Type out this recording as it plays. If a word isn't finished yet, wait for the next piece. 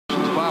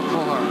Bob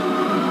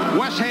Fuller.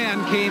 Wes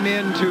Hand came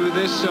into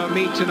this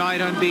meet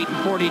tonight unbeaten,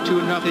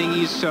 42-0.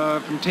 He's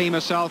from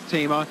TAMA, South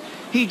TAMA.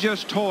 He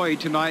just toyed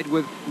tonight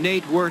with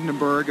Nate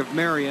Wernenberg of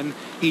Marion.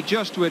 He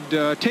just would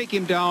take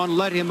him down,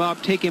 let him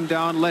up, take him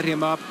down, let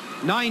him up.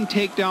 9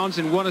 takedowns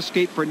and 1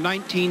 escape for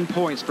 19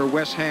 points for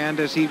Wes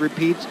Hand as he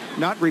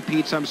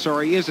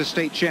is a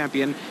state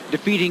champion,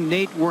 defeating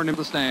Nate Wernenberg.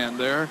 The stand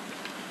there.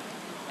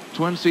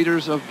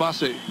 Twin-seaters of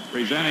Bussey.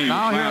 Presenting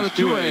now here are the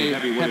 2A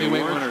heavyweight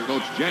winners.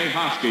 Coach Jay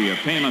Hosky of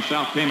Tama,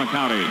 South Tama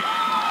County.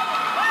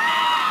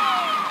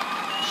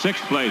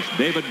 6th place,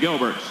 David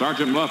Gilbert,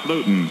 Sergeant Bluff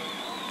Luton.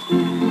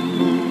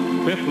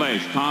 5th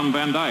place, Tom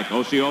Van Dyke,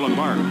 Osceola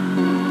Park.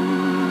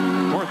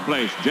 4th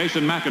place,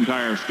 Jason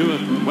McIntyre,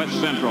 Stewart, West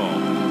Central.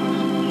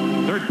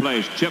 3rd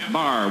place, Chip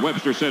Barr,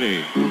 Webster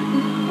City.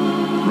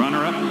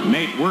 Runner-up,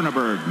 Nate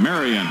Wernenberg,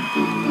 Marion.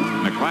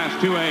 The Class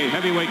 2A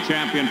heavyweight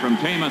champion from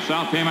Tama,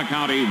 South Tama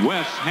County,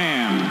 Wes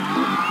Hand.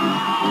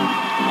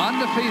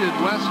 Undefeated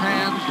Wes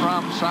Hand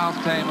from South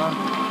Tama.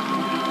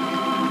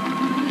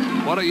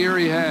 What a year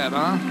he had,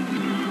 huh?